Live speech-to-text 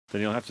Then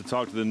you'll have to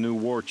talk to the new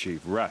war chief,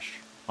 Resh,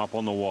 up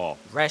on the wall.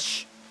 Resh.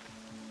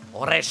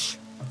 Resh.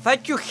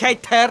 Thank you,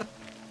 hater.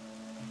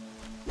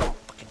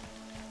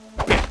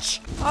 Bitch.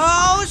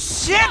 Oh,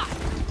 shit!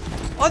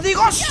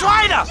 Οδηγός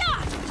Strider!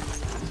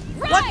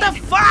 What the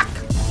fuck?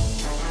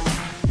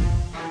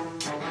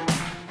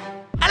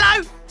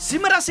 Hello!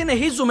 Σήμερα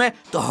συνεχίζουμε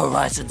το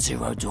Horizon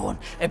Zero Dawn.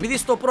 Επειδή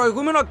στο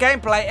προηγούμενο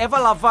gameplay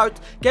έβαλα vote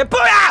και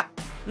πούια!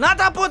 Να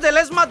τα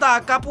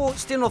αποτελέσματα κάπου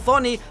στην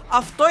οθόνη.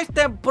 Αυτό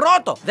ήταν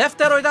πρώτο.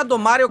 Δεύτερο ήταν το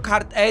Mario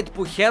Kart 8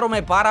 που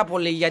χαίρομαι πάρα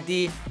πολύ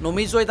γιατί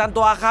νομίζω ήταν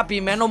το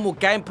αγαπημένο μου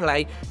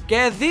gameplay.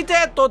 Και δείτε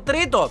το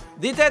τρίτο.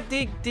 Δείτε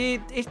τι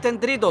ήταν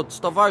τρίτο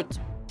στο vote.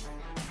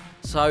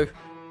 So,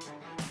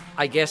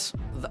 I guess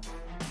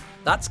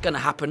that's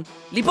gonna happen.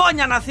 Λοιπόν,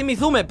 για να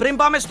θυμηθούμε πριν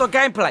πάμε στο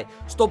gameplay.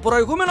 Στο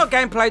προηγούμενο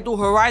gameplay του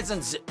Horizon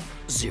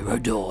Zero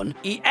Dawn,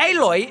 η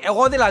Aloy,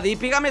 εγώ δηλαδή,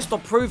 πήγαμε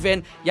στο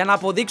Proven για να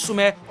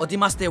αποδείξουμε ότι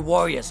είμαστε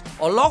warriors.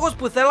 Ο λόγος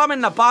που θέλαμε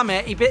να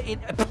πάμε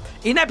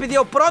είναι επειδή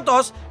ο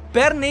πρώτος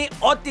παίρνει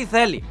ό,τι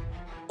θέλει.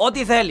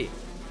 Ό,τι θέλει.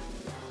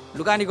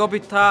 Λουκάνικο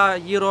πιτά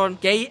γύρω.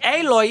 Και η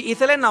Aloy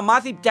ήθελε να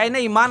μάθει ποια είναι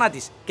η μάνα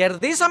της.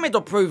 Κερδίσαμε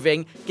το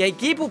Proving και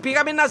εκεί που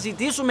πήγαμε να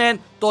ζητήσουμε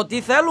το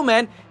τι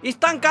θέλουμε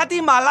ήταν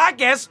κάτι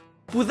μαλάκες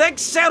που δεν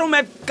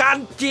ξέρουμε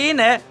καν τι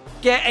είναι.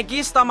 Και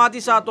εκεί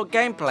σταμάτησα το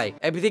gameplay.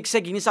 Επειδή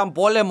ξεκινήσαν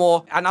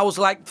πόλεμο and I was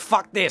like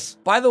fuck this.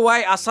 By the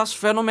way, ας σας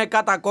φαίνομαι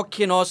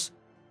κατακόκκινος.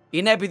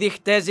 Είναι επειδή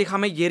χτες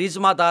είχαμε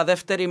γυρίσματα,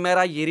 δεύτερη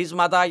μέρα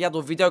γυρίσματα για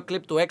το βίντεο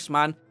κλιπ του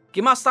X-Man και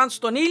ήμασταν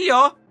στον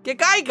ήλιο και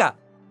κάηκα.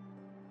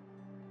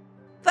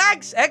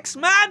 Thanks,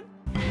 X-Man!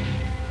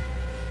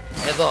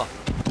 Εδώ.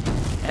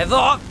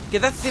 Εδώ. Και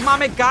δεν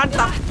θυμάμαι καν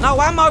τα... No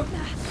ammo!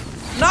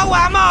 No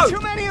ammo!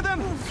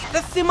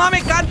 Δεν θυμάμαι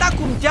καν τα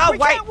κουμπιά.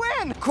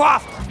 Wait!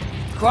 Craft!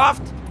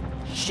 Craft!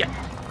 Shit!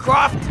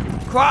 Craft!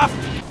 Craft!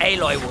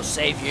 Aloy will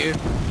save you.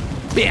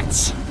 Bitch!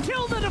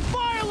 Kill the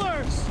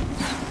defilers!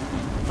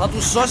 Θα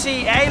τους σώσει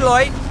η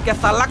Aloy και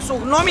θα αλλάξω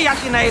γνώμη για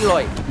την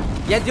Aloy.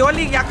 Γιατί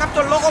όλοι για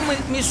κάποιο λόγο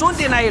μισούν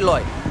την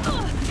Aloy.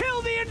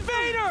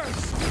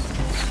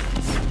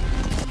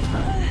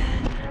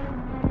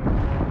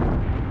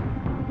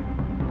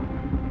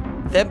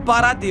 Δεν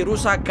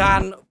παρατηρούσα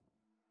καν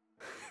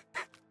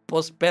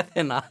πως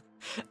πέθαινα.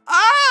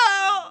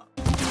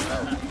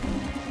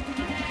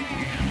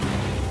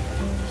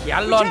 Κι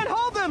άλλον.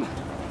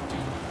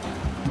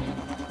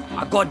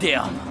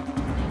 Goddamn.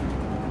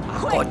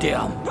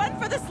 Goddamn.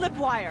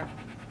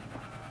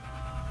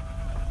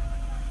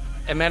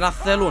 Εμένα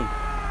θέλουν.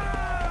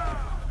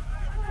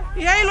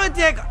 Η Aloy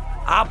τι έκανε.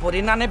 Α,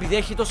 μπορεί να είναι επειδή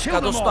έχει το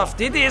σκατό στο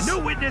αυτί της.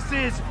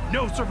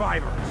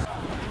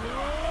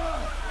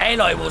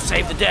 Aloy will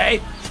save the day.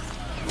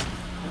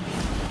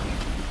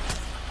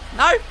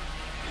 No.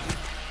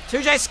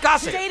 2J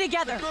scarce. Stay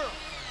together.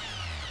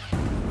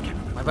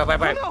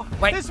 Wait. No,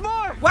 Wait. there's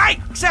more. Wait.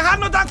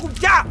 Ξεχάνω τα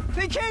κουμπιά.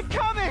 They keep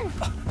coming.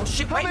 Oh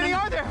shit. How Wait. many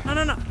are there?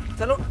 No.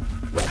 Θέλω.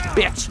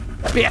 Bitch.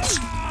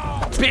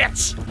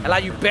 Έλα,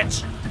 you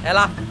bitch.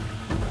 Έλα.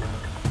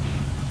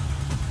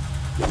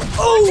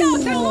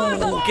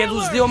 Και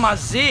τους δύο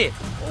μαζί.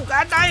 Oh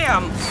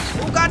goddamn.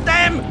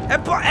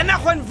 Εν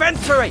έχω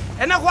inventory.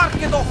 Εν έχω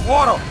αρκετό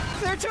χώρο.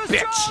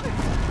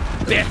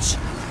 Bitch.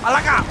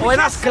 Μαλάκα, ο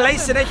ένας κλαίει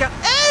συνέχεια.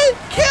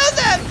 Kill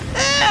them.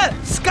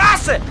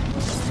 Σκάσε.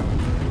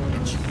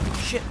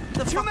 Shit,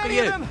 the fuck are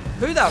you?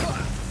 Who the?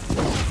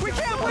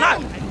 No.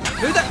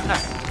 Who the? No.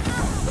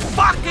 The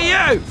fuck are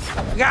you?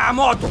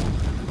 Γαμώτο.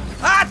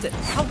 Άτε.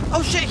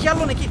 Oh shit, έχει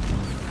άλλον εκεί.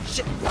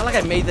 Shit, μαλάκα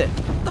είμαι είδε.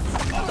 The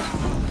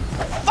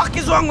fuck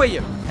is wrong with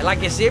you? Έλα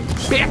και εσύ,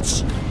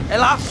 bitch.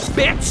 Έλα,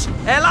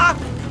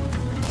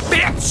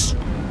 bitch.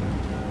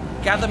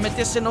 Gather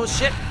medicinal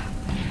shit.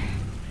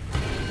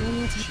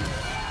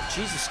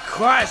 Jesus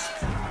Christ.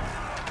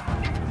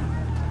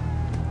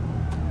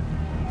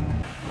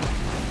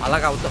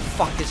 Malaga, what the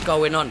fuck is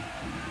going on?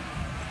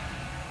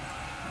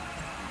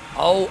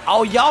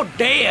 Oh, y'all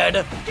dead.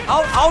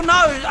 Oh no,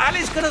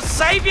 Ali's gonna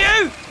save you.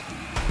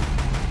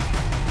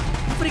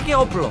 Βρήκε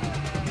όπλο.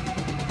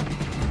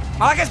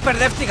 Μαλάκες,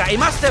 μπερδεύτηκα.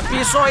 Είμαστε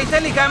πίσω ή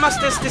τελικά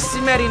είμαστε στις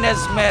σημερινές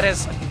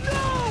μέρες.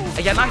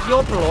 Για να έχει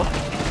όπλο.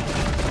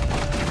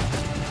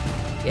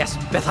 Yes,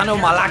 πέθανε ο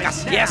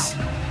μαλάκας. Yes.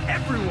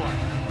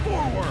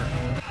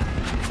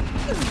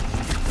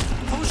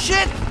 Oh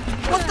shit.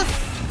 What the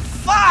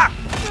fuck.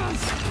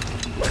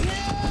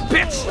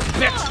 Bitch.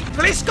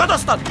 Please,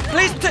 σκότως τον.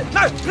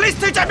 Please,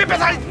 TJ, μην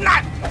πεθάνεις.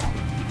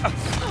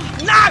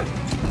 No.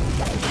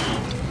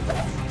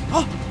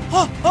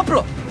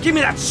 Όπλο. Give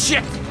me that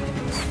shit.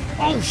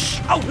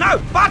 Oh no,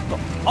 Barco!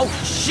 Oh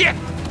shit!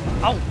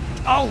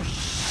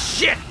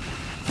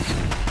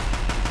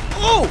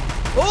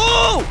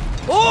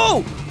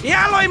 Η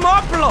Aloy με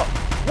όπλο!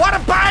 What a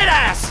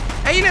badass!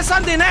 Είναι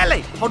σαν την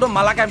Ellie! Hold on,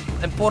 μαλάκα,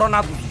 δεν μπορώ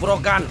να τους βρω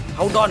καν.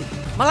 Hold on.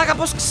 Μαλάκα,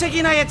 πώς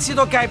ξεκινάει έτσι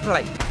το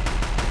gameplay?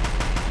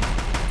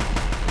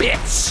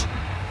 Bitch!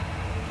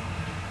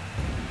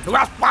 Who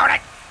else bought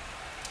it?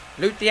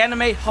 Loot the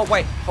enemy. Oh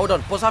wait, hold on.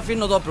 Πώς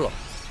αφήνω το όπλο?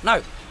 No.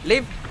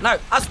 Leave. No.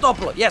 Ας το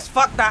όπλο. Yes,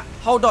 fuck that.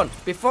 Hold on.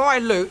 Before I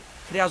loot,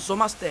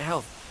 χρειαζόμαστε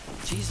health.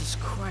 Jesus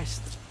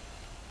Christ.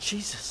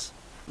 Jesus.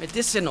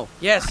 Medicinal.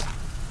 Yes.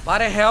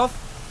 Πάρε health.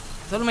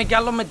 Θέλουμε κι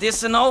άλλο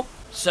medicinal.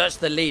 Search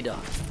the leader.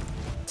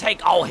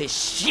 Take all his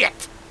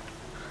shit.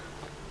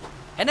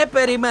 Εν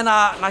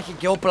περίμενα να έχει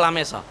και όπλα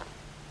μέσα.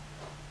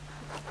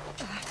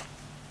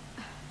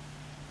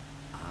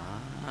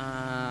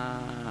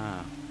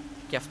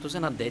 Και αυτός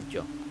ένα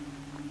τέτοιο.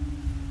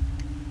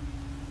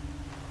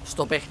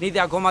 Στο παιχνίδι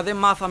ακόμα δεν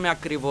μάθαμε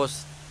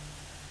ακριβώς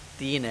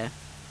τι είναι.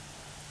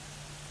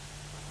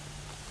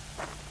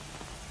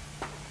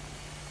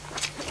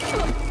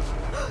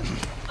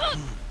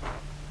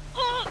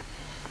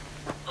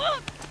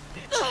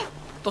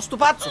 Το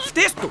στουπάτσου,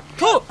 φτύς του!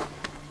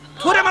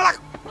 Του ρε μαλακ!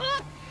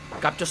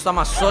 Κάποιος θα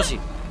μας σώσει.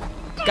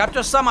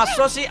 Κάποιος θα μας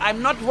σώσει,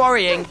 I'm not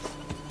worrying.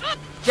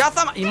 Ποια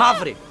θα... Η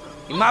μαύρη.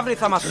 Η μαύρη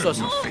θα μας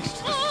σώσει.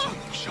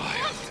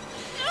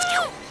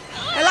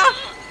 Έλα!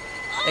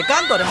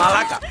 Εκάντο ρε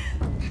μαλάκα!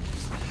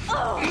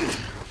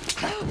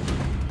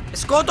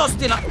 Σκότως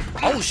την...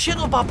 Oh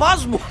shit, ο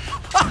παπάς μου!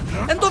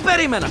 Δεν το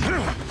περίμενα!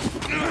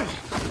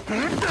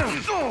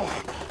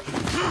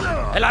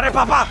 Έλα ρε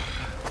παπά!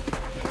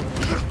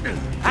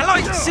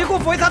 Aloy,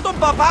 σίγουρα βοήθα τον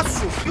παπά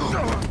σου!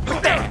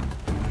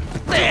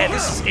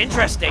 This is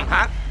interesting,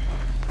 huh?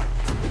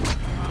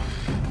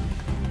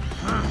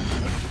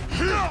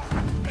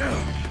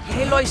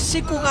 Aloy,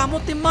 σίγουρα γαμώ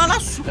τη μάνα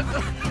σου!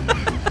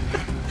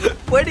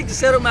 Που δεν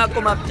ξέρουμε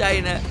ακόμα ποια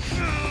είναι.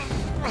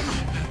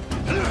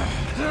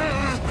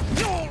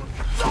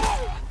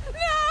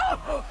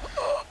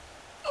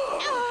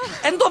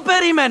 Εν το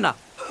περίμενα.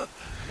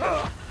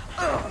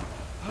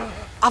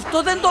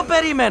 Αυτό δεν το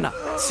περίμενα.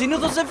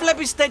 Συνήθως δεν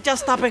βλέπεις τέτοια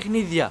στα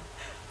παιχνίδια.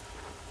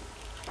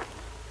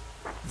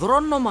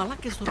 Δρώνω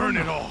μαλάκες,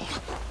 δρώνω.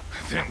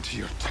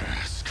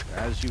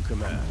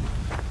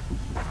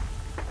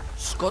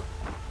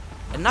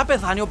 Να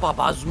πεθάνει ο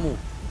παπάς μου.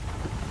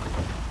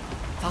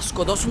 Θα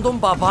σκοτώσουν τον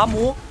παπά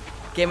μου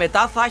και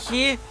μετά θα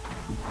έχει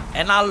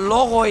ένα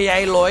λόγο η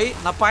Aloy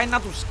να πάει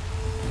να τους...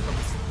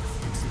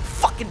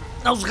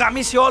 να τους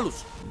γαμίσει όλους.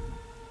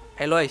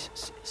 Aloy,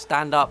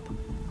 stand up.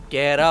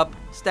 Get up.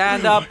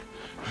 Stand up.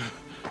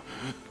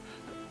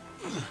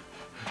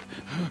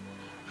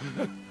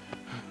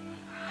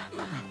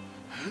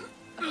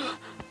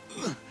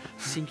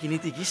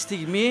 Συγκινητική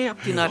στιγμή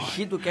από την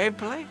αρχή του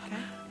gameplay.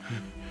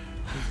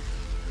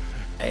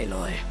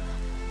 Aloy,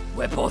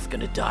 we're both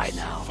gonna die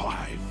now.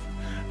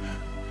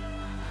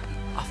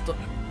 Αυτό...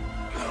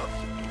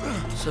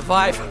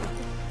 Survive.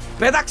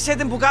 Πέταξε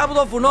την που κάτω από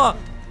το βουνό.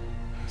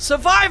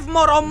 Survive,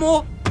 μωρό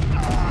μου.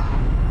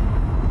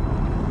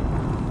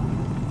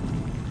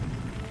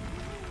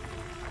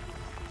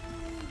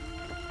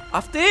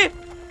 Αυτή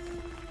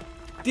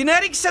την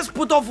έριξες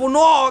που το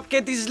βουνό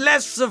και της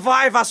λες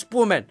survive, ας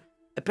πούμε.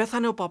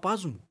 Πέθανε ο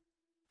παπάς μου.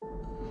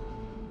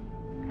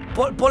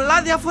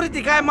 Πολλά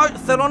διαφορετικά.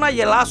 Θέλω να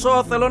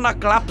γελάσω, θέλω να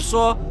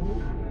κλάψω.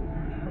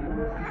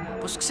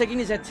 Πώς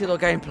ξεκίνησε έτσι το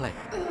gameplay?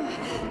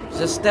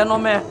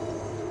 Ζεσταίνομαι.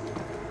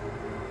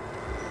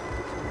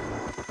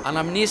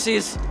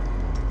 Αναμνήσεις.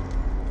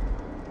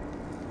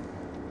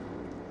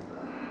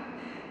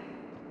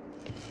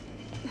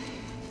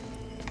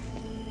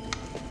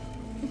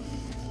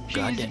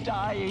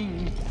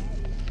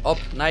 Οπ,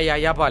 να η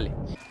Αγιά πάλι.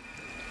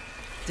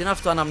 Τι είναι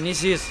αυτό,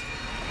 αναμνήσεις?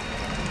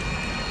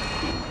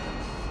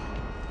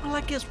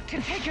 Μαλακές.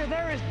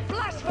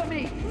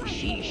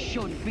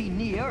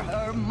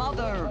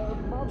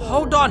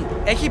 Hold on,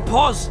 έχει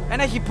pause, δεν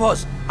έχει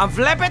pause. Αν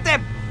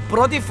βλέπετε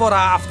πρώτη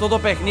φορά αυτό το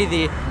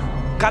παιχνίδι,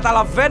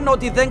 καταλαβαίνω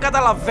ότι δεν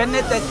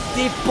καταλαβαίνετε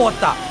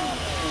τίποτα.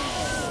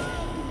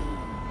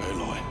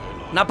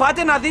 Να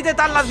πάτε να δείτε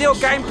τα άλλα δύο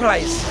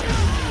gameplays.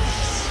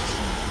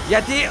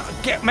 Γιατί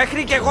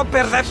μέχρι και εγώ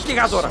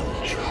μπερδεύτηκα τώρα.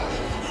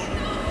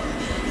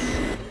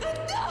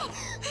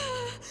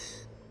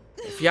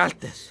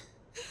 Φιάλτες.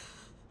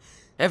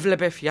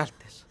 Έβλεπε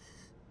φιάλτες.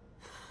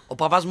 Ο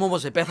παπάς μου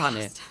όμως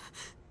επέθανε.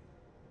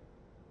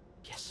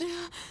 Yes.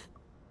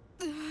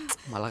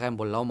 Μαλάκα είναι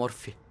πολλά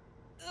όμορφη.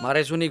 Μ'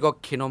 αρέσουν οι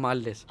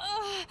κοκκινομάλες.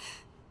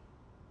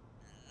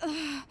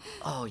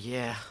 Oh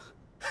yeah.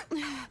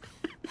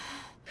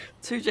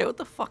 TJ, what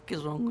the fuck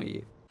is wrong with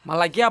you?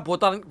 Μαλακία από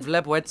όταν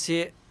βλέπω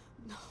έτσι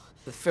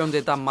δεν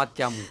φαίνονται τα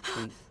μάτια μου.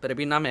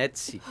 Πρέπει να είμαι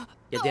έτσι.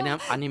 Γιατί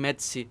αν είμαι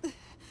έτσι...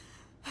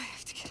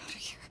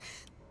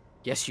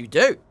 Yes you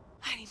do.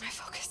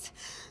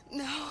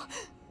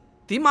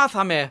 Τι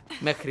μάθαμε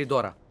μέχρι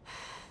τώρα?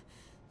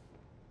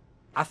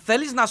 Αν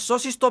θέλεις να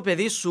σώσεις το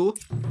παιδί σου,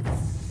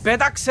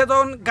 πέταξε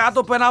τον κάτω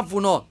από ένα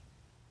βουνό.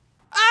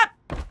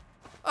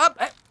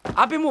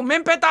 Άπη μου,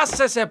 μην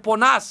πετάσσεσαι,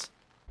 πονάς.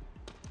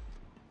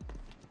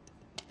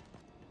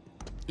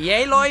 Η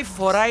Aloy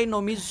φοράει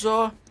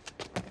νομίζω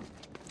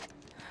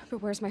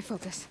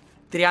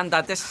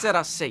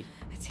 34 C.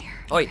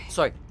 Όχι,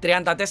 sorry,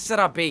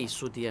 34 B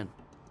σου τι είναι.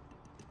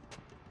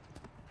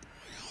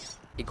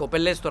 Οι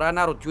κοπέλες τώρα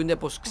αναρωτιούνται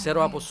πως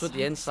ξέρω από σου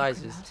τι είναι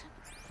sizes.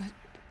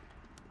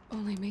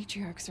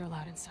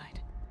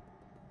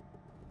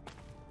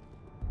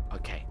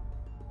 Okay.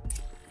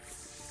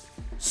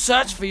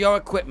 Search for your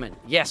equipment.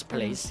 Yes, I don't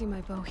please. see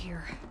my bow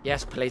here.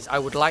 Yes, please. I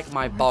would like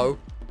my bow.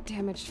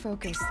 Damaged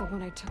focus, the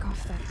one I took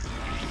off that.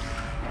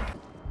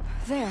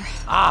 There,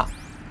 Ah,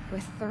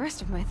 with the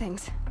rest of my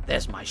things.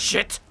 there's my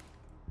shit.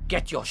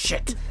 Get your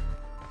shit.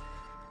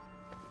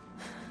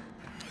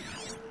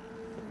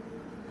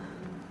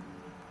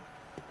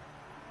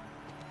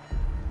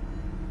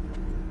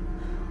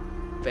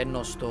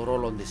 Μπαίνω στο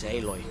ρόλο της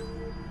Aloy.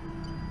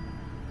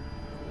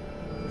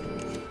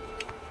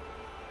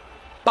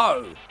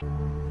 Bow.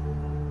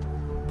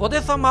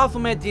 Πότε θα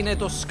μάθουμε τι είναι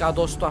το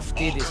σκατό στο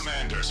αυτί της?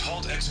 Commanders,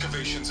 halt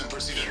excavations and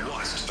proceed at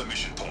once to the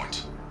mission point.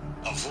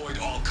 Avoid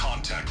all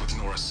contact with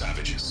Nora's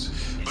savages.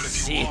 But if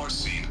you are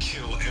seen,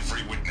 kill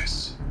every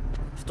witness.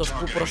 Αυτός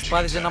που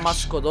προσπάθησε να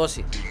μας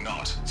σκοτώσει. Do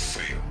not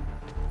fail.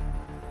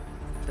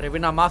 Πρέπει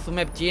να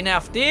μάθουμε ποιοι είναι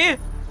αυτοί.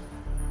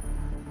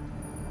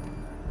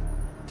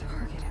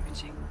 Target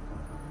imaging.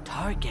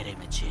 Target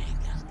imaging.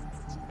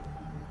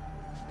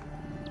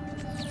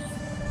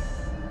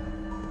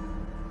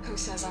 Who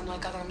says I'm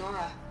like other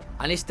Nora?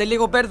 Αν είστε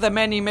λίγο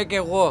μπερδεμένοι είμαι και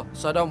εγώ,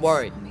 so don't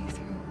worry. Me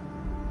through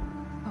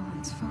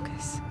Owen's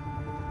focus.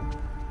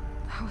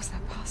 How is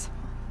that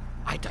possible?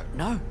 I don't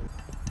know.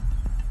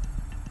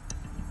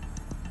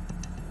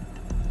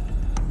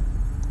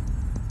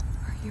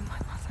 Are you my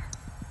mother?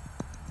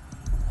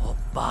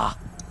 Οπα.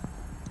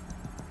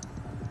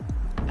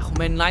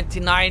 Έχουμε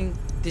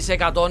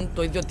 99%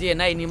 το ίδιο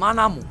DNA, είναι η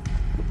μάνα μου.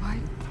 Why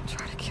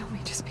try to kill me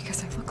just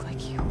because I look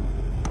like you?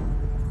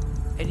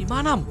 Είναι η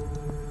μάνα μου.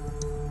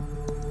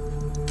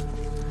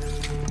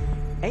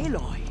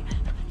 Aloy,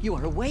 you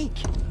are awake.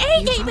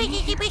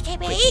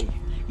 Quickly,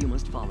 You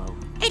must follow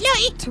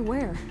Aloy, To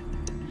where?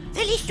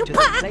 θέλεις to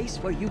σούπα? the place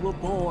where you were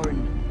born.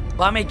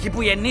 Πάμε εκεί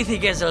που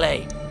γεννήθηκες,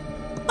 λέει.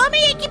 Πάμε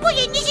εκεί που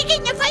γεννήθηκες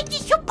να φάει τη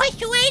σούπα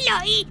σου,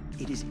 Aloy.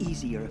 It is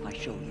easier if I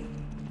show you.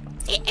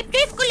 Πιο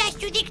εύκολα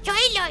σου δείξω,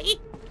 Aloy.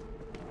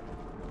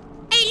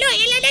 Aloy,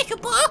 έλα να σου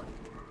πω.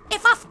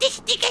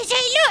 Βαφτίστηκες,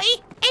 Aloy.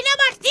 Ένα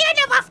αμαρτία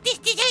να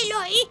βαφτίστης,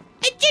 Aloy.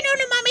 Έτσι είναι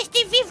όνομα μες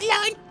στη βίβλα.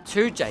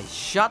 2J,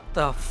 shut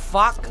the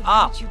fuck Why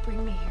up. did you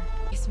bring me here?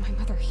 Is my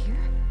mother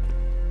here?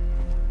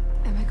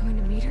 Am I going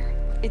to meet her?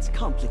 It's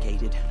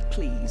complicated.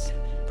 Please,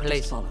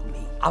 Please. just follow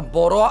me. Αν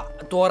μπορώ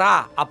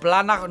τώρα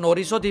απλά να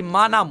γνωρίσω τη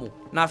μάνα μου,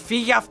 να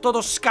φύγει αυτό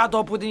το σκάτο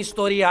από την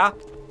ιστορία,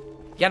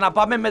 για να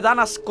πάμε μετά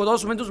να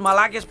σκοτώσουμε τους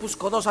μαλάκες που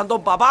σκοτώσαν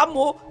τον παπά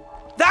μου,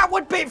 that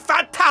would be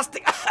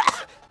fantastic.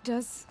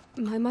 Does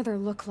my mother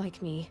look like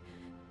me,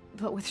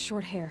 but with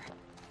short hair?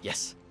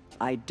 Yes.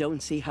 I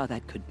don't see how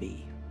that could be.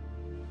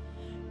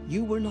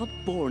 You were not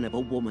born of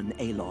a woman,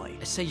 Aloy.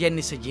 Σε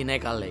γέννησε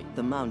γυναίκα, λέει.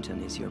 The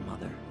mountain is your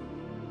mother.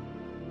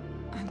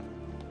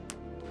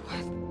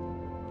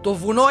 Το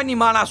βουνό είναι η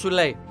μάνα σου,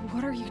 λέει.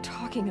 What are you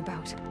talking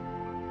about?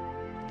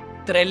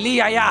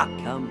 Τρελή Αγιά.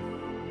 Come.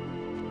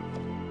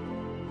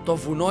 Το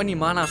βουνό είναι η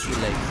μάνα σου,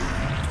 λέει.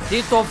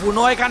 Τι, το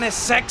βουνό έκανε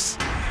σεξ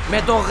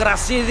με το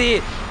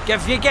γρασίδι και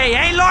βγήκε η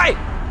Aloy.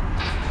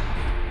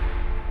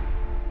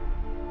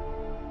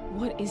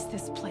 What is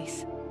this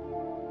place?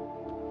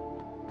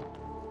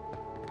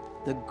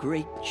 The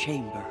great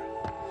chamber,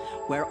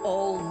 where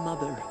All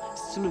Mother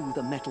slew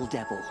the metal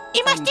devil.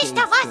 Είμαστε and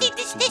στα gave βάθη birth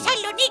της to you.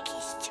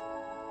 Θεσσαλονίκης.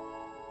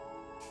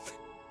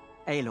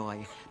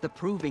 Aloy, the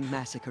Proving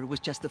Massacre was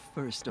just the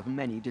first of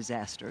many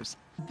disasters.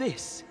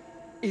 This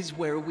is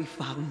where we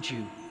found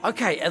you. Οκ,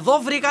 εδώ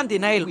βρήκαν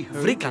την We Aloy.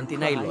 heard Βρήκαν your την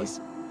Aloy. cries,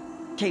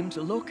 came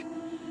to look,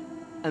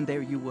 and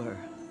there you were.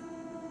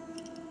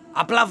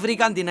 Απλά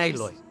βρήκαν την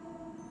Aloy.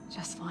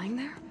 Just lying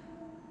there?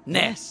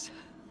 Ναι. Yes.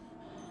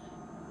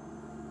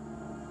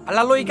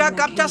 Αλλά λογικά And that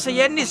κάποια came σε from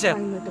γέννησε.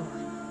 behind the door.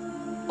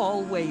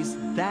 Always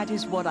that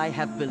is what I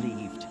have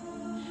believed.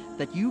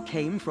 That you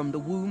came from the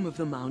womb of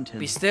the mountain.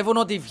 Πιστεύουν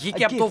ότι A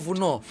βγήκε από το gift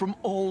βουνό. from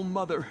All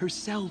Mother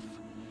herself.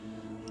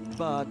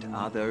 But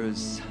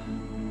others,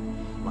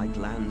 like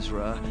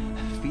Lansra,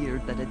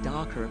 feared that a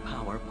darker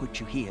power put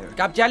you here.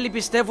 Κάποιοι άλλοι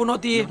πιστεύουν Not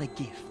ότι a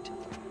gift,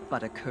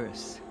 but a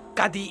curse.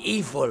 κάτι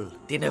evil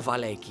την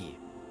έβαλε εκεί.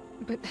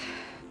 But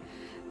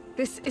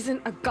this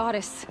isn't a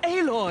goddess.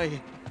 Aloy!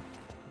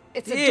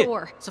 It's Τι, a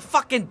door. it's a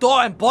fucking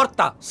door and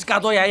πόρτα,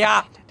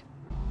 σκατογιαγιά.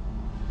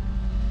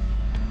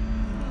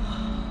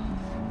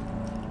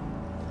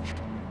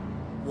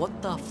 What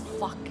the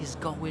fuck is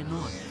going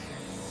on?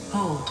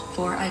 Hold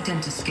for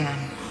identiscan.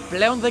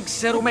 Πλέον δεν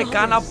ξέρουμε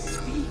καν από... Just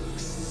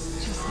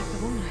like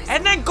the woman I saw.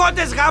 Έναν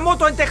κόντες γάμο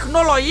το εν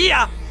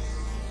τεχνολογία.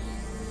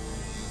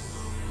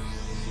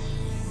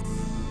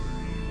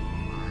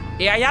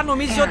 Η Αγιά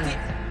νομίζει Error. ότι...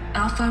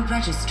 Alpha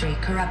registry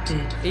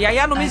corrupted. Η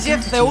Αγιά νομίζει Identity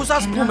θεούς,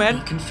 ας cannot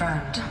πούμε, be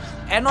confirmed.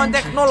 ενώ εν Entry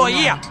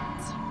τεχνολογία.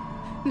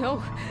 denied. No, no.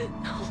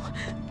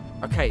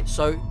 Okay,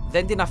 so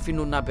δεν την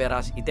αφήνουν να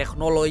περάσει. Η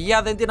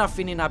τεχνολογία δεν την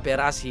αφήνει να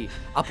περάσει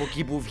από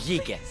εκεί που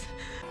βγήκε.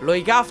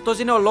 Λογικά αυτός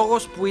είναι ο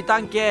λόγος που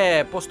ήταν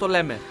και, πώς το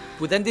λέμε,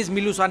 που δεν τις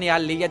μιλούσαν οι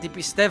άλλοι, γιατί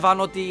πιστεύαν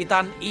ότι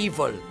ήταν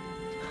evil.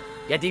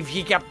 Γιατί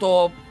βγήκε από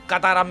το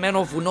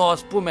καταραμένο βουνό,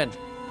 ας πούμε.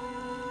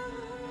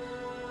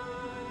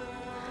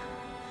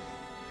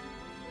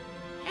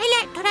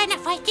 Έλα τώρα να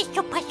φάει τη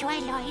σούπα σου,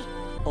 Aloy.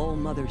 All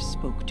Mother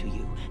spoke to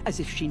you, as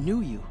if she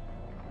knew you.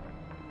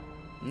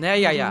 Ναι,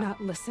 γιαγιά.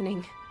 Not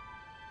listening.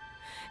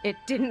 It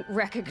didn't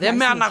recognize Δεν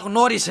με me.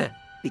 αναγνώρισε.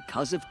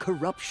 Because of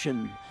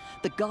corruption.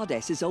 The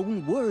goddess's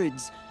own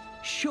words.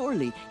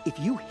 Surely, if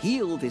you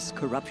heal this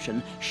corruption,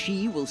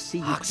 she will see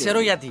you. Ξέρω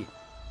γιατί.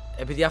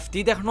 Επειδή αυτή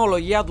η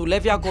τεχνολογία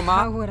δουλεύει How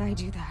ακόμα would I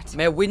do that?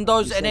 με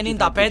Windows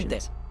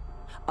 95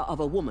 Of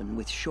a woman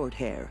with short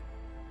hair.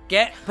 και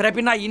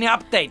πρέπει να γίνει The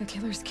update.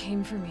 killers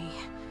came for me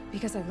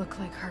because I look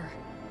like her.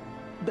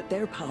 But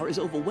their power is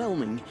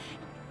overwhelming.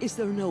 Is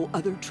there no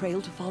other trail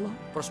to follow?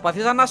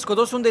 Προσπαθήσαν να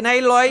σκοτώσουν την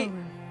Aloy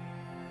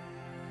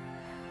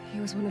He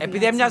was one of the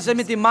επειδή έμοιαζε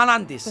με τη outsiders μάνα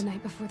the της.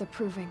 night before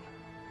the proving.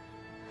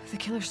 The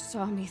killers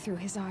saw me through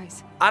his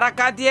eyes. Άρα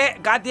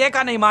κάτι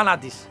έκανε η μάνα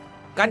της.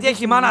 Κάτι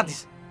έχει η μάνα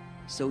της.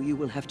 So you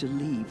will have to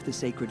leave the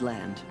sacred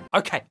land.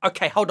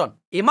 Okay, hold on.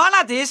 Η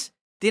μάνα της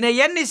την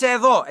εγέννησε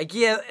εδώ,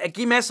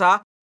 εκεί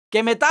μέσα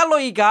και μετά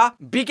λογικά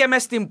μπήκε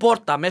μες στην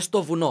πόρτα, μες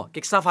στο βουνό και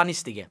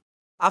εξαφανίστηκε.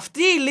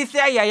 Αυτή η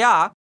ηλίθια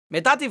γιαγιά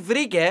μετά τη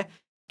βρήκε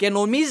και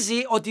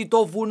νομίζει ότι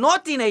το βουνό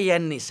την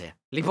εγέννησε.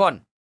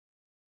 Λοιπόν,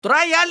 τώρα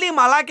οι άλλοι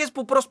μαλάκες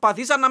που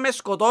προσπαθήσαν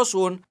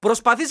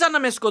να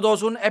με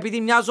σκοτώσουν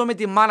επειδή μοιάζω με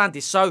τη μάνα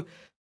της. So,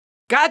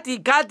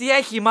 κάτι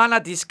έχει η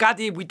μάνα της,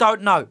 κάτι we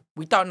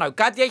don't know.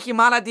 Κάτι έχει η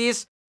μάνα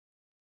της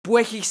που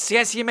έχει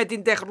σχέση με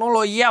την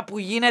τεχνολογία που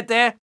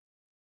γίνεται.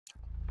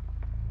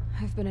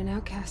 I've been an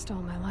outcast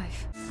all my life.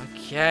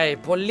 Okay,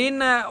 πολύ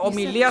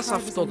ομιλία σε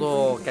αυτό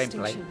το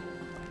gameplay.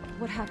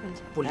 What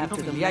happened? Πολύ After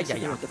the ομιλία, massacre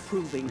γιαγιά. at the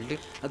proving,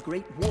 a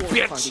great war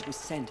Bitch. party was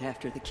sent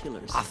after the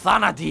killers.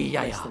 Αθάνατη η Less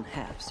γιαγιά. than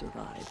half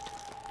survived.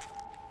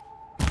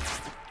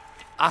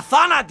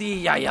 Αθάνατη η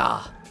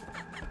γιαγιά.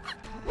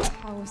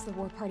 How was the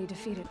war party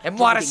defeated?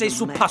 Μου άρεσε η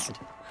σούπα σου.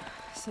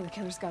 So the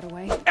killers got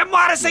away? Μου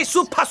άρεσε η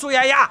σούπα σου,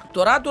 γιαγιά.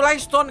 Τώρα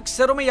τουλάχιστον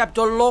ξέρουμε για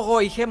ποιο λόγο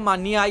είχε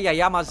μανία η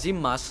γιαγιά μαζί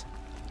μας.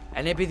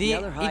 Είναι επειδή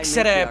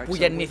ήξερε που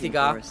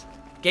γεννήθηκα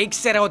και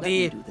ήξερε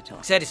ότι,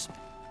 ξέρεις,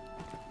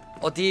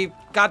 ότι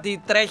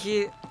κάτι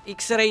τρέχει.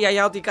 Ήξερε η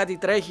γιαγιά ότι κάτι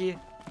τρέχει,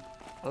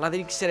 αλλά δεν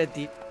ήξερε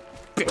τι.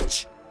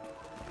 Bitch.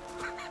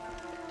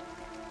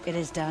 It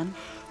is done?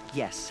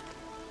 Yes.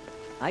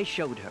 I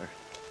showed her.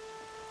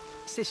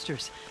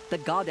 Sisters, the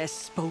goddess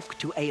spoke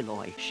to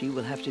Aloy. She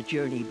will have to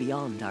journey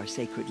beyond our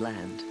sacred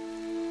land.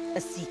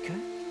 A seeker?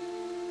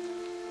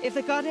 If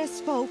the goddess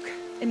spoke,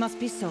 it must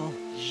be so.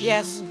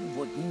 Yes.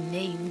 Would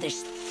name this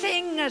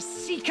thing a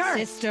seeker?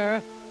 Sister.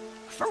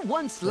 For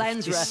once,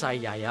 Lansra, Τίσσα η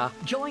γιαγιά.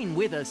 join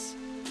with us.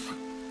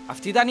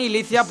 Αυτή ήταν η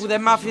ηλίθεια που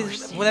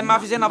δεν μ'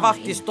 άφησε να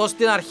βαφτιστώ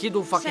στην αρχή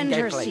του fucking Send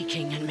her gameplay.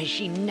 seeking and may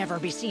she never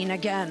be seen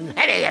again.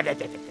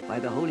 By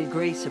the holy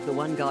grace of the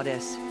one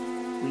goddess,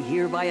 we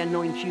hereby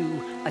anoint you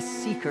a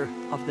seeker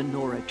of the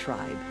Nora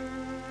tribe.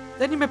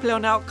 Δεν είμαι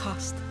πλέον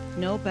outcast.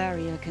 No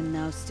barrier can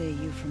now stay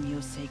you from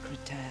your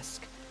sacred task.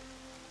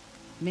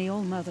 May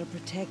All Mother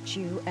protect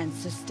you and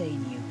sustain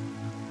you.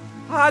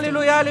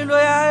 Αλληλούια,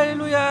 αλληλούια,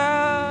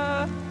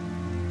 αλληλούια.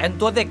 Εν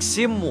το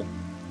δεξί μου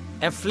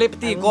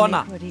εμφλίπτει η I will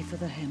εικόνα. make ready for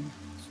the hymn.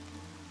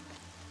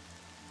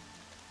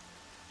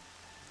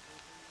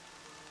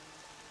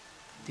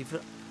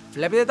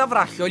 Βλέπετε τα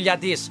βραχιόλια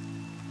της.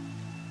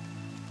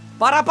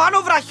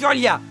 Παραπάνω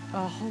βραχιόλια. Our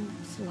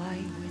homes lie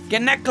with Και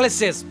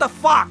necklaces. The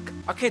fuck.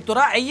 Okay,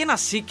 τώρα έγινα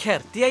seeker.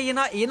 Τι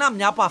έγινα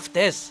μια από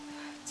αυτές.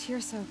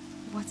 Tirsa,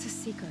 what's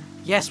a seeker?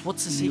 Yes,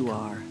 what's a You seeker?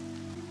 are.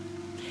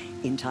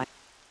 In time.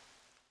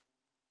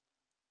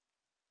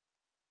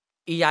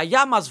 Η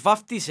γιαγιά μας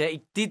βάφτισε,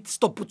 η τίτ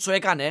στο πουτσο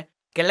έκανε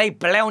και λέει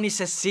πλέον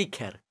είσαι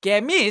seeker. Και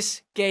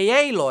εμείς και η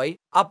Aloy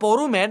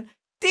απορούμε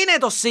τι είναι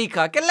το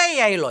seeker και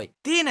λέει η Aloy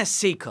τι είναι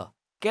seeker.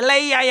 Και λέει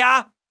η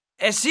γιαγιά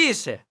εσύ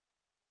είσαι.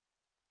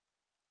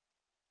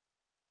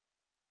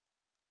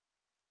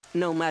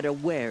 No matter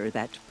where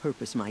that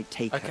purpose might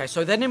take her. Okay,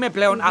 so δεν είμαι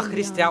πλέον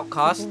άχρηστη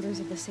outcast. Borders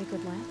of the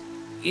sacred land?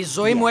 Η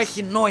ζωή μου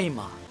έχει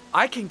νόημα.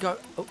 I can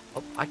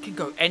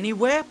go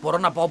anywhere. Μπορώ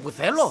να πάω όπου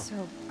θέλω.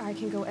 So I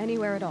can go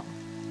anywhere at all.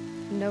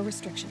 No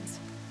restrictions.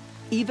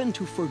 Even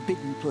to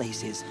forbidden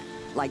places,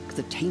 like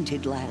the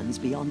tainted lands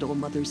beyond All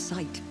Mother's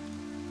sight,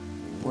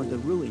 or the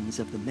ruins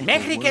of the metal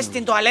Μέχρι και στην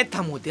world.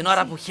 τουαλέτα μου την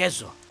ώρα που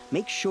χέζω.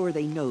 Make sure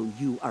they know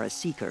you are a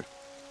seeker.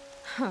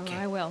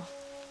 Oh, I will.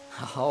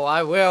 Oh,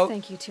 I will.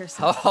 Thank you,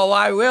 Tirsa. Oh,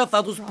 I will.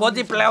 Θα τους πω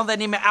ότι πλέον δεν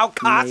είμαι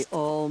outcast. May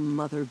All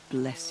Mother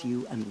bless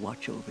you and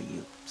watch over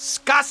you.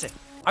 Σκάσε!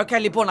 Okay,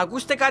 λοιπόν,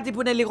 ακούστε κάτι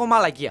που είναι λίγο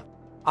μαλακία.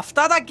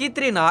 Αυτά τα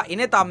κίτρινα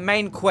είναι τα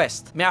main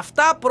quest. Με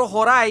αυτά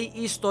προχωράει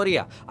η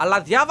ιστορία.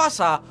 Αλλά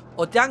διάβασα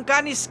ότι αν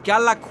κάνεις κι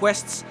άλλα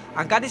quests,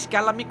 αν κάνεις κι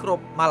άλλα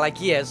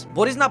μικρομαλακίες,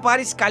 μπορείς να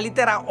πάρεις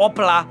καλύτερα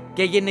όπλα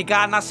και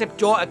γενικά να είσαι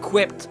πιο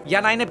equipped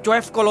για να είναι πιο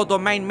εύκολο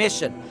το main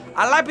mission.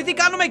 Αλλά επειδή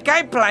κάνουμε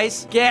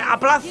gameplays και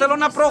απλά θέλω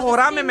να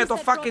προχωράμε με το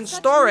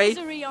fucking story,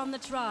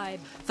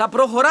 θα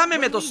προχωράμε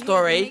με το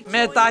story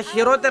με τα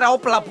χειρότερα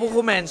όπλα που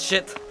έχουμε and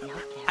shit,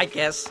 I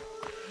guess.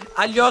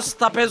 Αλλιώς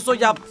θα παίζω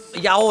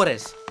για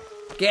ώρες.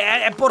 Και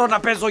μπορώ να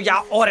παίζω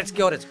για ώρες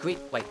και ώρες.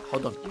 Great, wait,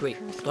 hold on, great.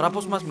 Τώρα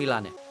πώς μας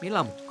μιλάνε.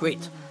 Μίλα μου, great. We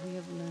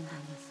have learned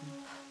our lesson.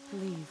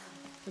 Please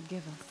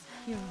forgive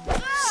us.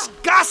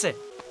 Σκάσε!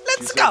 Let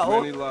Let's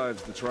go!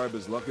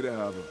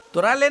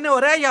 Τώρα λένε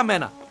ωραία για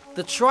μένα.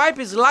 The tribe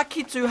is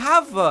lucky to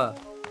have her.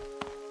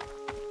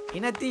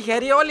 Είναι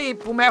τυχεροί όλοι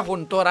που με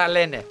έχουν τώρα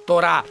λένε.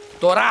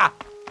 Τώρα.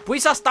 Που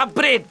ήσασταν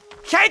πριν.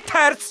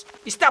 Haters!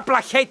 Είστε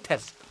απλά haters.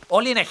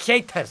 Όλοι είναι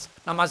haters.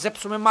 Να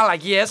μαζέψουμε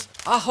μαλαγίες.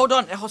 Hold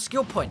on. Έχω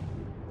skill point.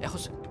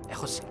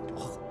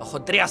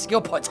 Έχω 3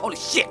 skill points. Holy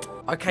shit.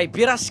 Okay,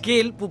 πήρα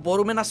skill που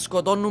μπορούμε να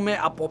σκοτώνουμε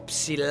από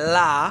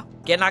ψηλά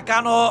και να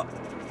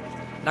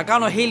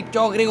κάνω heal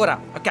πιο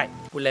γρήγορα. Okay.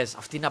 Που λες,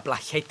 αυτή είναι απλά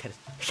haters.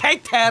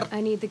 Hater!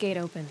 I need the gate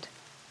opened.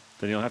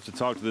 Then you'll have to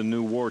talk to the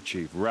new war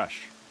chief, Resh,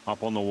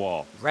 up on the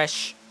wall.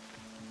 Resh.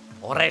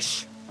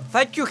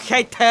 Thank you,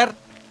 hater.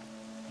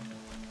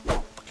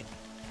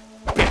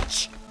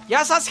 Bitch.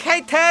 Γεια σας,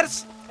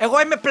 haters. Εγώ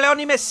πλέον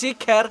είμαι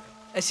seeker.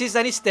 Εσείς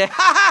δεν είστε.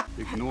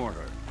 Ignore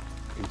her.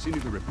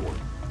 Continue the report.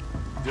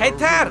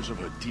 Hater.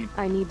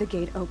 I need the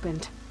gate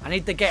opened. I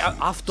need the gate.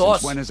 Αυτός.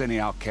 Since when has any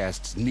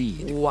outcast's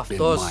need been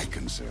αυτός. my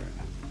concern?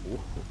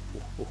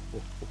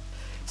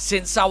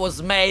 Since I was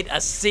made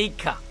a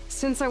seeker.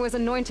 Since I was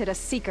anointed a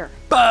seeker.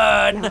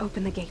 Burn! Now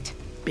open the gate.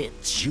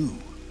 Bitch. You,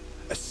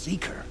 a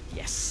seeker?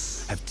 Yes.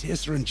 Have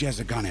Tisra and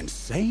Jezza gone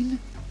insane?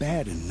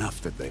 Bad enough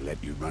that they let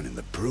you run in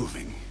the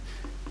proving.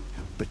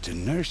 But to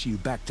nurse you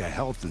back to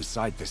health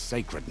inside the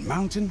sacred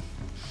mountain?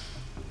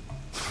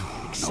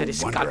 No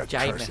wonder a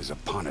curse is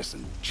upon us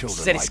and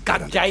children like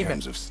that under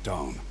hands of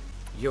stone.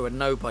 You're a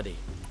nobody.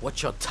 Watch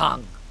your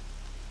tongue.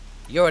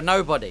 You're a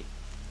nobody.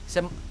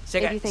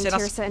 If you think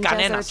Tirsa and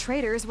Jezza are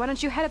traitors, why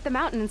don't you head up the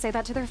mountain and say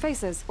that to their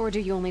faces? Or do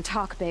you only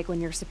talk big when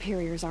your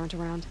superiors aren't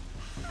around?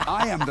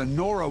 I am the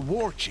Nora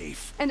war chief.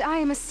 And I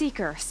am a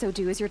seeker, so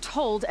do as you're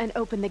told and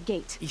open the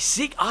gate. The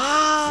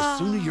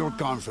sooner you're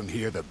gone from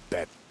here, the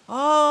better.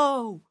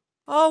 Oh,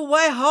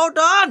 wait, hold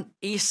on.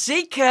 Οι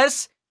seekers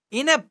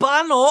είναι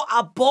πάνω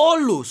από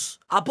όλους.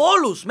 Από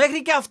όλους,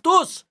 μέχρι και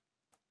αυτούς.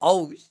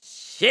 Oh,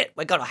 shit,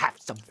 we're gonna have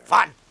some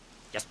fun.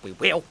 Yes, we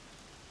will.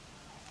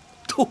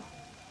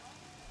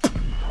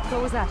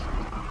 What was that?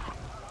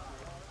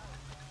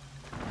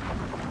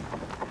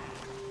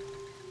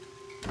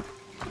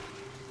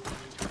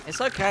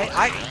 It's okay.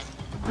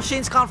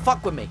 Machines can't fuck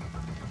with me.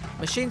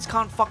 Machines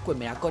can't fuck with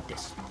me. I got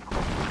this.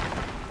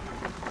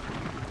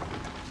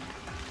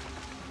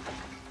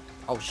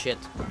 Oh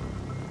shit.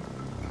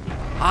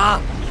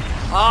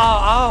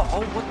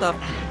 Oh, what the?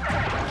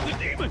 The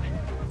demon!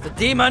 The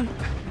demon?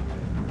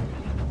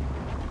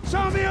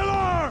 Sound the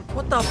alarm!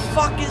 What the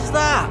fuck is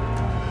that?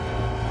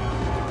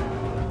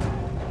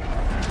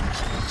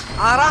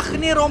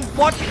 Αράχνη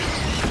ρομπότ.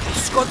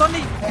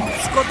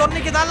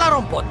 Σκοτώνει και τα άλλα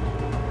ρομπότ.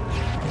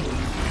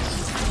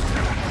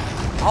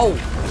 Oh.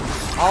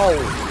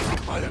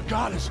 By the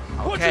goddess,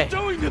 what's it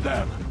doing to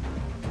them?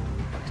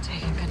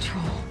 Taking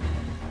control.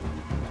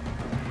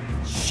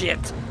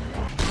 Shit.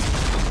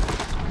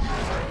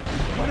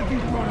 What have you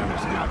brought on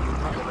us now, you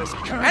part of this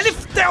curse? Έλη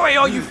φταίω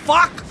εγώ, you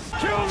fuck!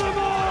 Kill them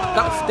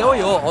all! Φταίω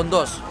εγώ,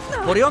 όντως.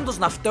 Μπορεί όντως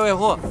να φταίω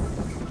εγώ.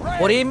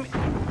 Μπορεί...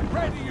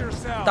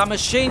 Τα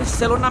machines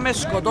θέλουν να με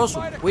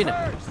σκοτώσουν. Πού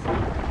είναι?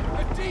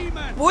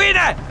 Πού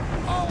είναι?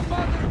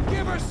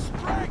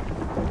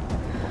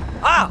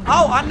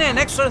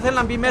 Ναι, έξω θέλει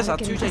να μπει μέσα.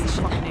 Tuesday, you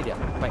fucking idiot.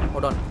 Wait,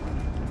 hold on.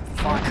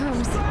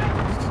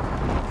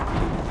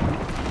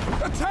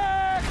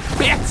 Attack!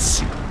 Bitch!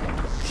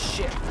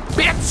 Shit.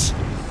 Bitch!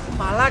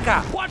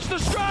 Μαλάκα. Watch the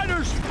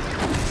striders!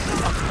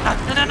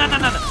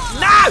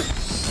 No!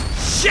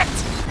 Shit!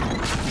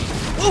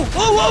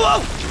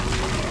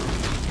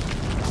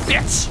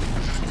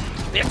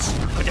 Bitch!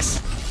 Goodness!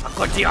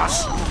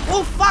 Ακοντιός!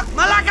 Fuck!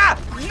 Μαλάκα!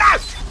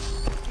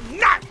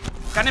 No!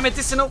 Κάνε με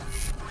τίσινο!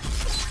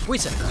 Πού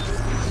είσαι?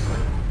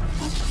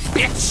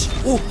 Bitch!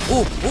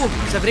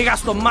 Σε βρήκα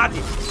στο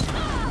μάτι!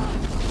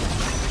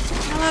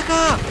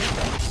 Μαλάκα!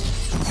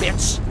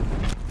 Bitch!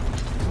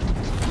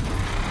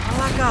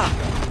 Μαλάκα!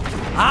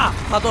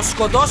 Θα το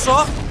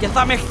σκοτώσω και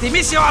θα με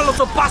χτιμήσει ο άλλος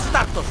ο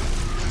μπάσταρτος!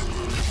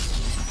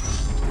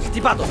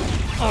 Χτύπα το!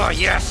 Oh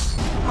yes!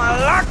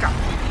 Μαλάκα!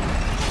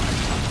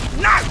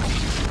 No!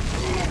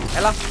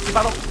 Έλα,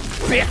 χτύπα το!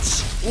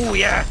 Bitch!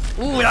 Yeah!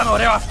 Ήταν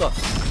ωραίο αυτό!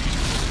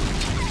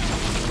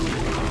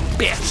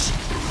 Bitch!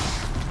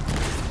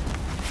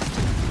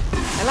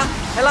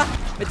 Έλα!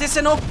 Με τι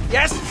εννοώ!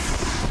 Yes!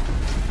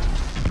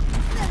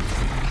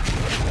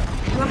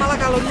 Έλα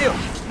μαλάκα, άλλο λίγο!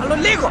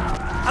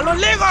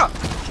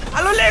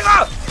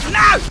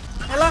 No!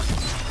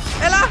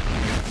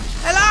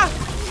 Έλα!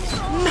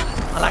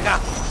 Μαλάκα!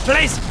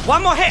 Please!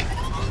 One more hit!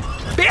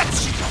 Bitch!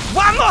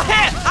 One more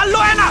hit! Άλλο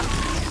ένα!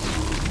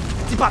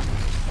 Χτύπα!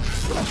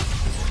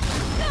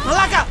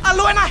 Μαλάκα!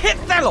 Άλλο ένα hit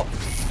θέλω!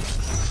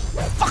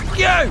 Fuck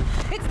you!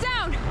 It's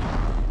down!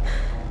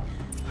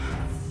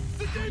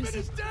 The demon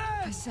is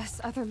dead! Possess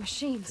other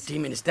machines. The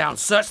demon is down.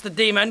 Search the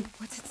demon.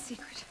 What's its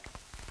secret?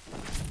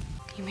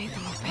 You made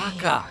them obey.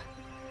 Μαλάκα!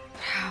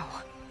 How?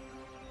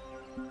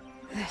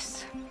 This.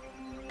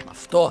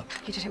 Αυτό.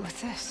 You did it with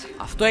this.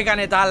 Αυτό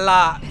έκανε τα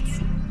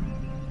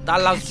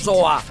άλλα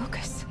ζώα.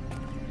 Focus.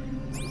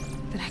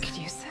 Then I could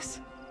use this.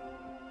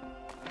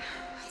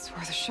 It's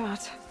worth a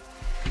shot.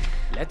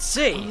 Let's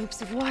see. Loops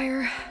of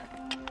wire.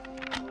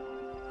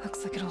 Looks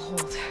like it'll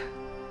hold.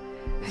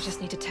 I just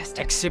need to test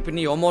it.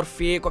 Έξυπνη,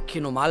 όμορφη,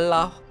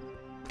 κοκκινομάλα.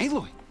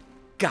 Aloy,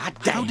 God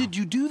damn. how did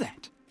you do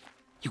that?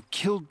 You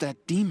killed that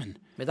demon.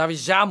 Με τα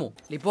βυζιά μου.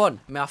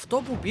 Λοιπόν, με αυτό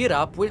που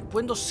πήρα, που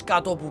είναι το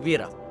σκατό που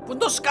πήρα. Πού είναι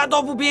το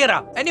σκατό που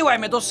πήρα. Anyway,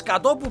 με το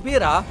σκατό που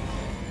πήρα,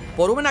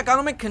 μπορούμε να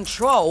κάνουμε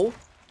control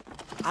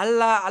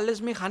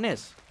άλλες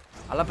μηχανές.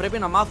 Αλλά πρέπει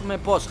να μάθουμε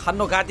πώς.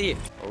 Χάνω κάτι.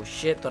 Oh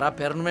shit, τώρα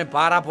παίρνουμε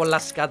πάρα πολλά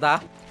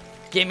σκατά.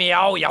 Give me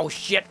all your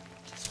shit.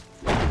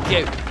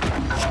 You.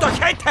 Στο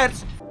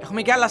haters.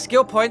 Έχουμε και άλλα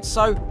skill points,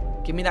 so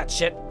give me that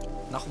shit.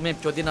 Να έχουμε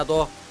πιο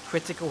δυνατό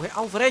critical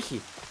hit. Oh,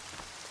 βρέχει.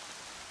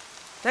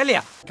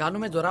 Τέλεια.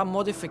 Κάνουμε τώρα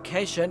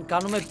modification.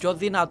 Κάνουμε πιο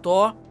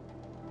δυνατό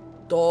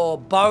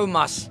το bow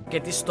μας και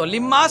τη στολή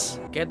μας.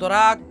 Και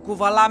τώρα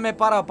κουβαλάμε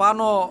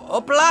παραπάνω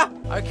όπλα.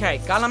 Ok,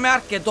 κάναμε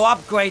αρκετό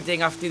upgrading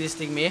αυτή τη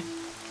στιγμή.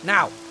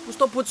 Now, πού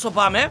στο πούτσο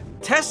πάμε?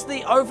 Test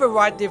the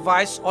override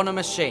device on a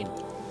machine.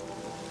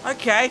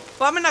 Ok,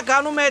 πάμε να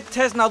κάνουμε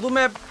test, να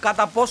δούμε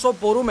κατά πόσο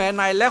μπορούμε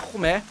να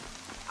ελέγχουμε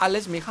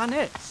άλλες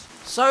μηχανές.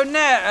 So,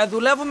 ναι,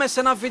 δουλεύουμε σε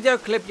ένα βίντεο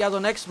κλιπ για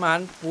τον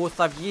X-Man που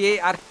θα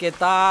βγει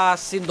αρκετά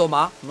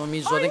σύντομα,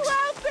 νομίζω. Just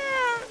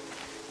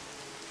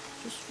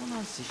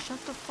φωνάζει,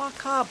 shut the fuck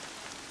up.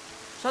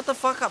 Shut the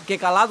fuck up. Και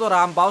καλά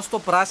τώρα, αν πάω στο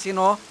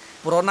πράσινο,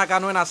 μπορώ να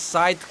κάνω ένα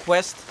side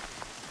quest.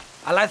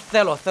 Αλλά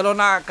θέλω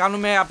να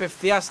κάνουμε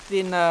απευθείας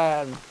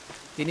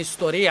την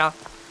ιστορία.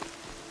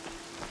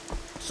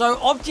 So,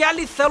 όποιοι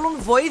άλλοι θέλουν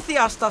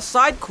βοήθεια στα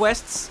side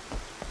quests,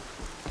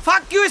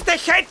 fuck you is the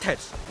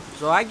haters.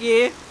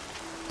 Ζωάκι.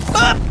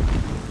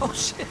 Oh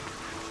shit.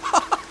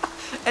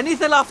 Εν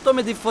ήθελα αυτό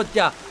με τη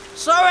φωτιά.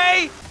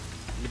 Sorry.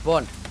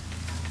 Λοιπόν.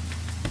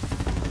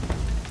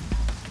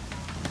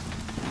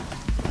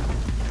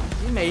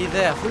 Τι με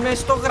είδε, αφού είμαι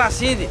στο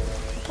γρασίδι.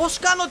 Πώς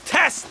κάνω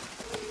test?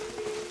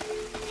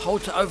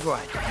 Hold to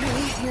override.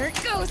 Okay, here it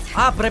goes.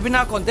 Α, πρέπει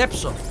να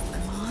κοντέψω.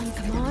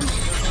 Come on.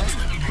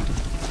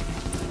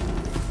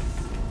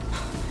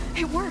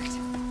 It worked.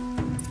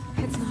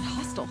 It's not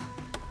hostile.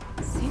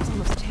 Seems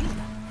almost tame.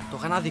 Το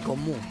έκανα δικό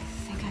μου. I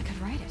think I could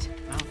write it.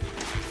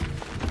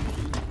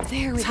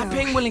 There we go.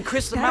 Tapping will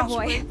increase the mouse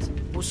weight.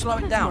 We'll slow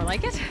it down. More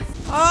like it.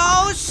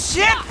 Oh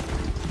shit!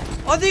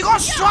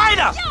 Οδηγός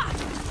Strider!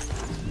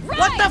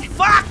 What the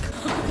fuck?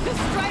 The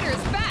Strider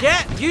is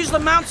back. Use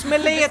the mount's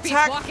melee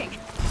attack.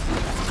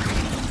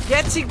 Και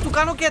έτσι του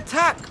κάνω και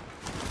attack.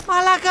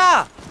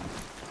 Μαλάκα!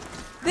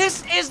 This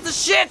is the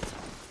shit!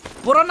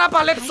 Μπορώ να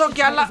παλέψω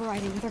κι άλλα.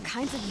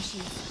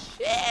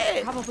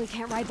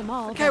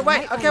 Okay,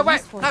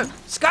 wait. No,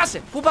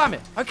 σκάσε. Πού πάμε?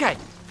 Okay.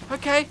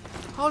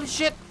 Holy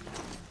shit,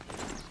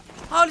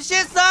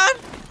 son!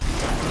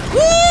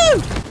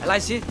 Woo! Έλα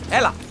εσύ,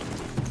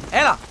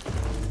 έλα.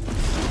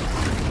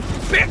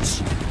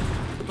 Bitch!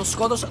 Το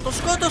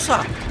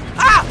σκότωσα.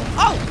 Ah!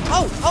 Oh,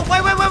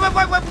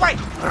 wait.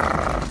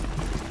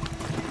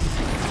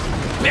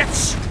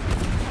 Bitch!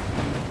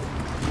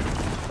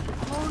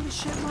 Holy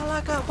shit,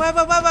 μαλάκα.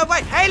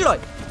 Wait.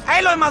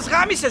 Aloy, μας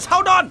γάμισες.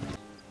 Hold on.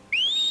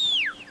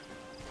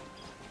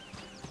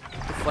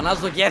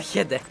 Φωνάζω και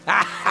έρχεται.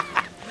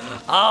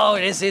 Oh,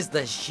 this is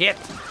the shit.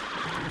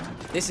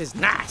 This is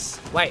nice.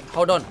 Wait,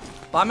 hold on.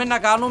 Πάμε να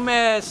κάνουμε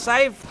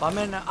save.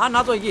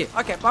 Να το εκεί.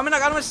 Okay, πάμε να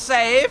κάνουμε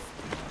save.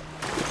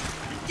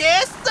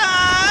 Yes,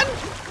 son.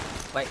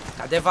 Wait,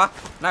 κατέβα.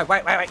 No,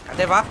 wait.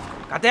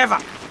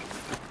 Κατέβα.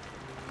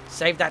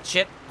 Save that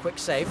shit. Quick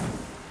save.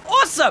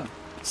 Awesome.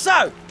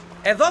 So,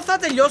 εδώ θα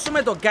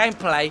τελειώσουμε το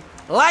gameplay.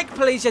 Like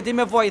please γιατί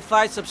με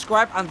βοηθάει.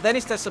 Subscribe αν δεν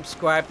είστε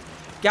subscribed.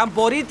 Και αν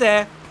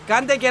μπορείτε,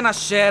 κάντε και ένα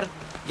share.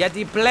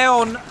 Γιατί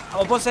πλέον,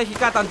 όπως έχει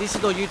καταντήσει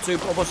το YouTube,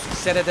 όπως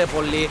ξέρετε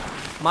πολύ,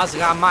 μας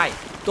γαμάει.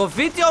 Το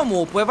βίντεο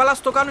μου που έβαλα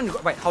στο κανονικό...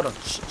 Wait, hold on.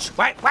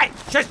 Wait.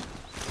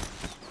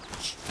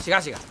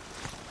 Σιγά.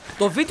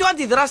 Το βίντεο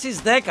αντιδράσεις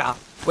 10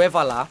 που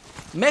έβαλα,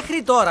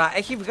 μέχρι τώρα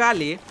έχει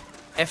βγάλει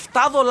 $7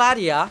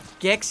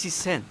 και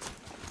 6 cent.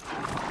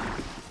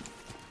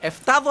 $7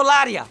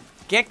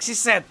 και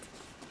 6 cent.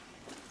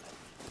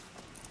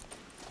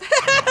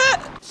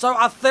 So,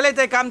 αν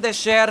θέλετε κάντε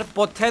share,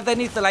 ποτέ δεν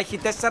ήθελα, έχει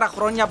 4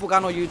 χρόνια που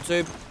κάνω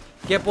YouTube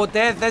και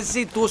ποτέ δεν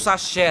ζητούσα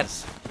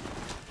shares.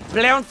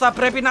 Πλέον θα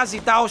πρέπει να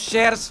ζητάω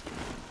shares.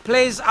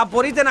 Please, αν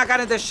μπορείτε να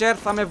κάνετε share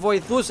θα με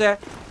βοηθούσε.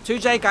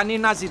 Τούτσα ικανή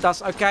να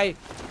ζητάς, okay?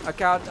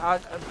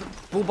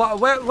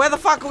 Where the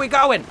fuck are we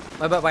going?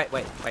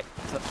 Wait.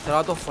 Θέλω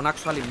να το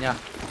φωνάξω άλλη μια.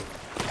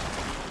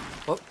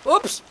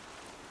 Oops!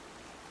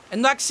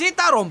 Εντάξει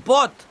τα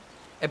ρομπότ.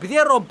 Επειδή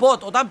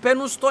ρομπότ όταν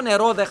μπαίνουν στο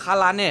νερό δεν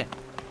χαλάνε.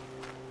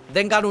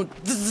 Δεν κάνουν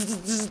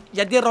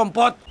γιατί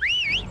ρομπότ.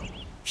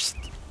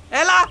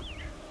 Έλα!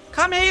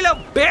 Come here,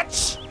 little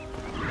bitch!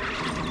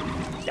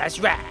 That's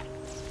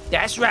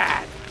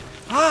right.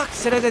 Α,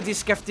 ξέρετε τι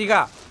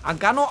σκεφτήκα. Αν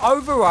κάνω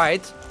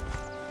override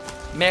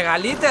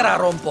μεγαλύτερα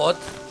ρομπότ,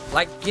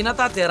 like εκείνα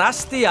τα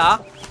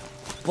τεράστια,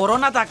 μπορώ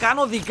να τα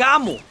κάνω δικά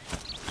μου.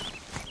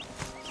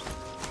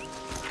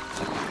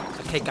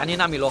 Okay, κανεί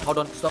να μιλώ. Hold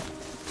on.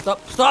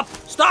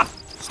 Stop.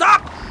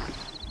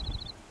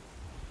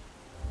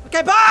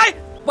 Okay, bye!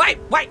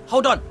 Wait,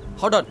 hold on.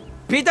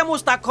 Πείτε μου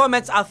στα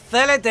comments αν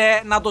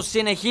θέλετε να το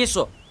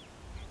συνεχίσω.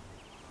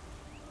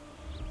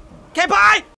 Και bye!